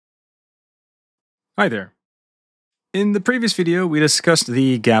Hi there. In the previous video, we discussed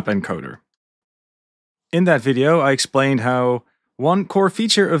the GapEncoder. In that video, I explained how one core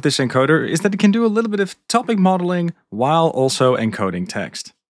feature of this encoder is that it can do a little bit of topic modeling while also encoding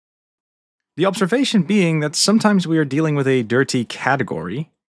text. The observation being that sometimes we are dealing with a dirty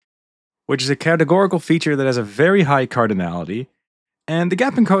category, which is a categorical feature that has a very high cardinality, and the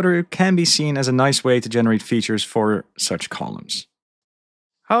GapEncoder can be seen as a nice way to generate features for such columns.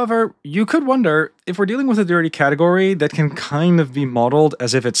 However, you could wonder, if we're dealing with a dirty category that can kind of be modeled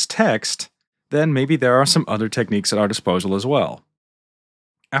as if it's text, then maybe there are some other techniques at our disposal as well.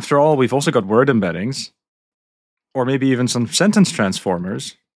 After all, we've also got word embeddings, or maybe even some sentence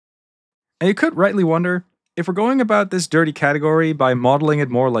transformers. And you could rightly wonder, if we're going about this dirty category by modeling it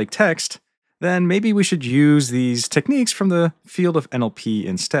more like text, then maybe we should use these techniques from the field of NLP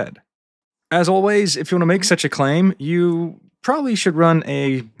instead. As always, if you want to make such a claim, you probably should run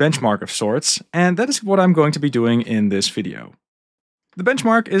a benchmark of sorts, and that is what I'm going to be doing in this video. The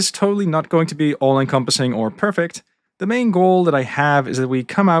benchmark is totally not going to be all-encompassing or perfect. The main goal that I have is that we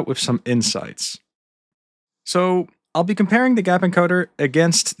come out with some insights. So I'll be comparing the GapEncoder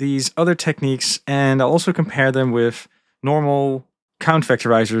against these other techniques, and I'll also compare them with normal count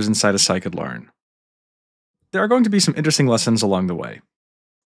vectorizers inside of scikit-learn. There are going to be some interesting lessons along the way.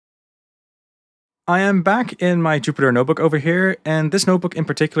 I am back in my Jupyter notebook over here, and this notebook in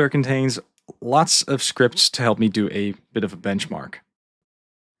particular contains lots of scripts to help me do a bit of a benchmark.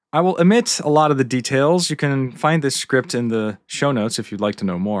 I will omit a lot of the details. You can find this script in the show notes if you'd like to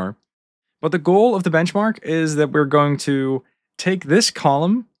know more. But the goal of the benchmark is that we're going to take this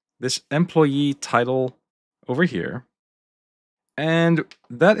column, this employee title over here, and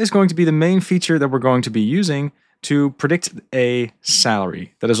that is going to be the main feature that we're going to be using to predict a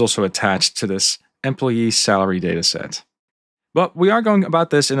salary that is also attached to this employee salary dataset. But we are going about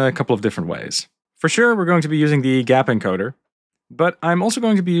this in a couple of different ways. For sure, we're going to be using the GapEncoder, but I'm also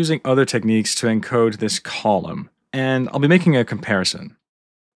going to be using other techniques to encode this column, and I'll be making a comparison.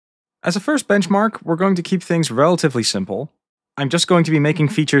 As a first benchmark, we're going to keep things relatively simple. I'm just going to be making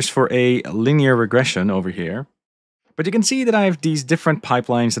features for a linear regression over here, but you can see that I have these different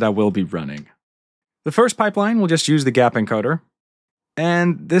pipelines that I will be running. The first pipeline will just use the GapEncoder,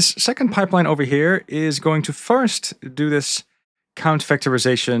 and this second pipeline over here is going to first do this count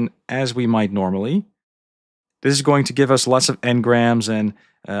vectorization as we might normally. This is going to give us lots of n-grams, and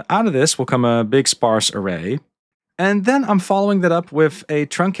out of this will come a big sparse array. And then I'm following that up with a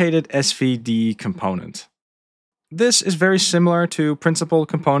truncated SVD component. This is very similar to principal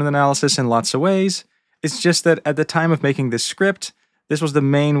component analysis in lots of ways. It's just that at the time of making this script, this was the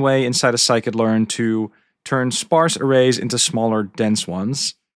main way inside of scikit-learn to turn sparse arrays into smaller, dense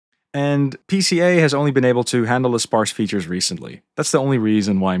ones. And PCA has only been able to handle the sparse features recently. That's the only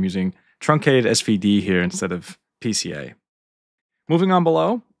reason why I'm using truncated SVD here instead of PCA. Moving on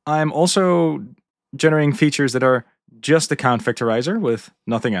below, I'm also generating features that are just the count vectorizer with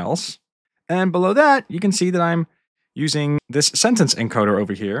nothing else. And below that, you can see that I'm using this sentence encoder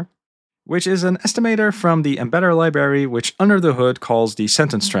over here, which is an estimator from the embedder library, which under the hood calls the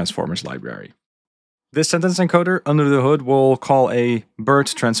sentence transformers library. This sentence encoder under the hood will call a BERT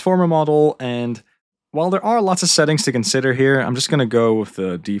transformer model, and while there are lots of settings to consider here, I'm just going to go with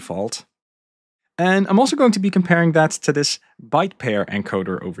the default. And I'm also going to be comparing that to this byte pair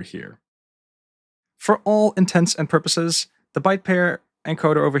encoder over here. For all intents and purposes, the byte pair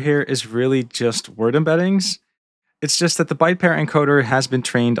encoder over here is really just word embeddings. It's just that the byte pair encoder has been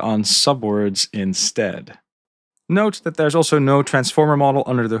trained on subwords instead. Note that there's also no transformer model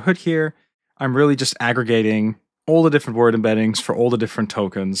under the hood here. I'm really just aggregating all the different word embeddings for all the different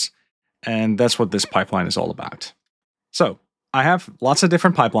tokens, and that's what this pipeline is all about. So, I have lots of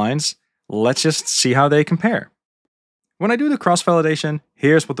different pipelines. Let's just see how they compare. When I do the cross-validation,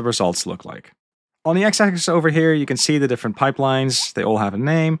 here's what the results look like. On the x-axis over here, you can see the different pipelines. They all have a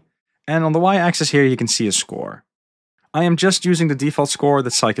name. And on the y-axis here, you can see a score. I am just using the default score that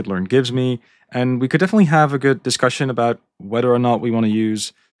scikit-learn gives me, and we could definitely have a good discussion about whether or not we want to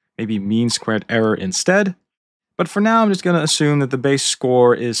use maybe mean squared error instead. But for now, I'm just going to assume that the base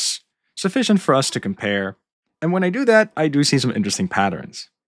score is sufficient for us to compare. And when I do that, I do see some interesting patterns.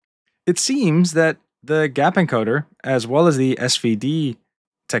 It seems that the GapEncoder, as well as the SVD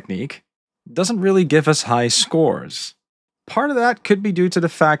technique, doesn't really give us high scores. Part of that could be due to the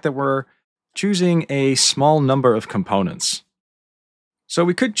fact that we're choosing a small number of components. So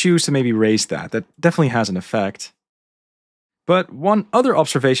we could choose to maybe raise that. That definitely has an effect. But one other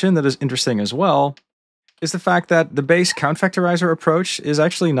observation that is interesting as well is the fact that the base count vectorizer approach is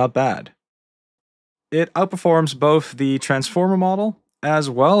actually not bad. It outperforms both the transformer model as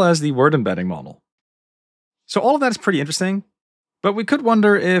well as the word embedding model. So all of that is pretty interesting, but we could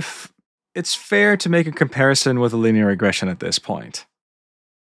wonder if it's fair to make a comparison with a linear regression at this point.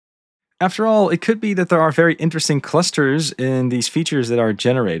 After all, it could be that there are very interesting clusters in these features that are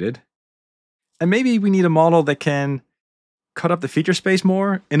generated, and maybe we need a model that can cut up the feature space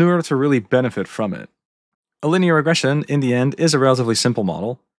more in order to really benefit from it. A linear regression, in the end, is a relatively simple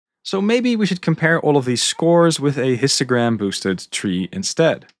model, so maybe we should compare all of these scores with a histogram-boosted tree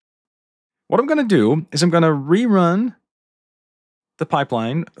instead. What I'm going to do is I'm going to rerun the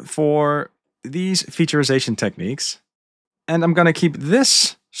pipeline for these featurization techniques, and I'm going to keep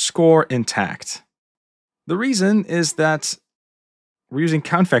this score intact. The reason is that we're using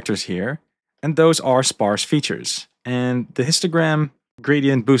count vectors here, and those are sparse features, and the histogram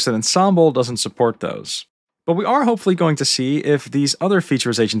gradient boosted ensemble doesn't support those. But we are hopefully going to see if these other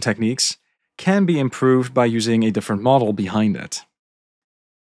featurization techniques can be improved by using a different model behind it.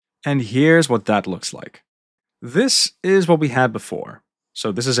 And here's what that looks like. This is what we had before.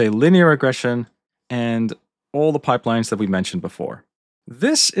 So this is a linear regression and all the pipelines that we mentioned before.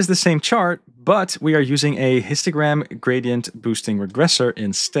 This is the same chart, but we are using a histogram gradient boosting regressor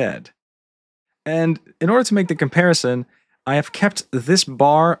instead. And in order to make the comparison, I have kept this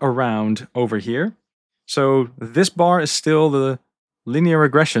bar around over here. So this bar is still the linear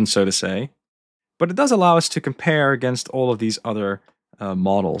regression, so to say, but it does allow us to compare against all of these other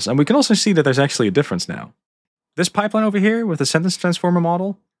models. And we can also see that there's actually a difference now. This pipeline over here with the sentence transformer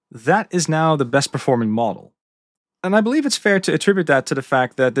model, that is now the best performing model. And I believe it's fair to attribute that to the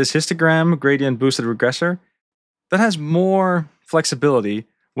fact that this histogram gradient boosted regressor, that has more flexibility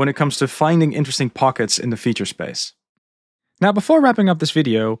when it comes to finding interesting pockets in the feature space. Now, before wrapping up this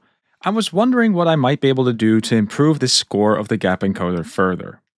video, I was wondering what I might be able to do to improve this score of the GapEncoder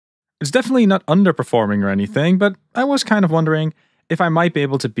further. It's definitely not underperforming or anything, but I was kind of wondering if I might be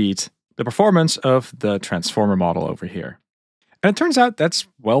able to beat the performance of the transformer model over here. And it turns out that's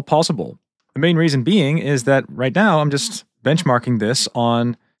well possible. The main reason being is that right now I'm just benchmarking this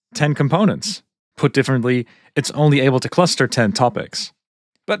on 10 components. Put differently, it's only able to cluster 10 topics.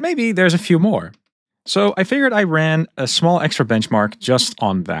 But maybe there's a few more. So I figured I ran a small extra benchmark just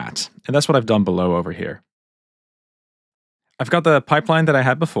on that, and that's what I've done below over here. I've got the pipeline that I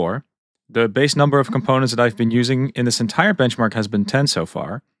had before. The base number of components that I've been using in this entire benchmark has been 10 so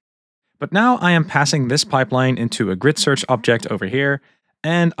far. But now I am passing this pipeline into a grid search object over here,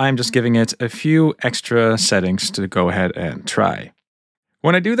 and I'm just giving it a few extra settings to go ahead and try.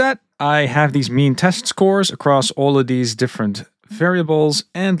 When I do that, I have these mean test scores across all of these different variables,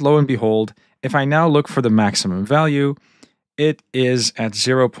 and lo and behold, if I now look for the maximum value, it is at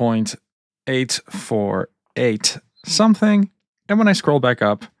 0.848 something. And when I scroll back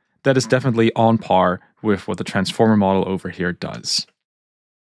up, that is definitely on par with what the transformer model over here does.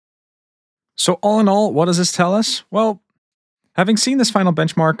 So all in all, what does this tell us? Well, having seen this final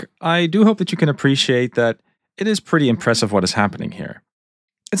benchmark, I do hope that you can appreciate that it is pretty impressive what is happening here.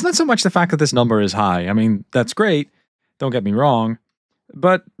 It's not so much the fact that this number is high. I mean, that's great, don't get me wrong.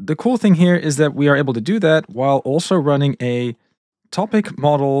 But the cool thing here is that we are able to do that while also running a topic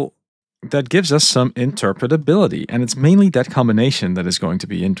model that gives us some interpretability. And it's mainly that combination that is going to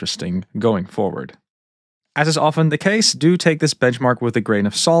be interesting going forward. As is often the case, do take this benchmark with a grain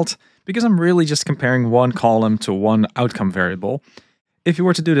of salt, because I'm really just comparing one column to one outcome variable. If you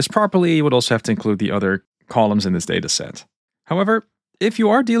were to do this properly, you would also have to include the other columns in this dataset. However, if you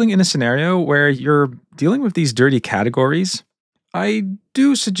are dealing in a scenario where you're dealing with these dirty categories, I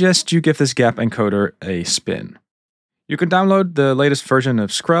do suggest you give this GapEncoder a spin. You can download the latest version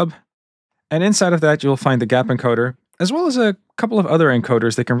of Scrub, and inside of that you'll find the GapEncoder, as well as a couple of other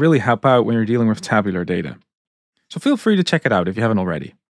encoders that can really help out when you're dealing with tabular data. So feel free to check it out if you haven't already.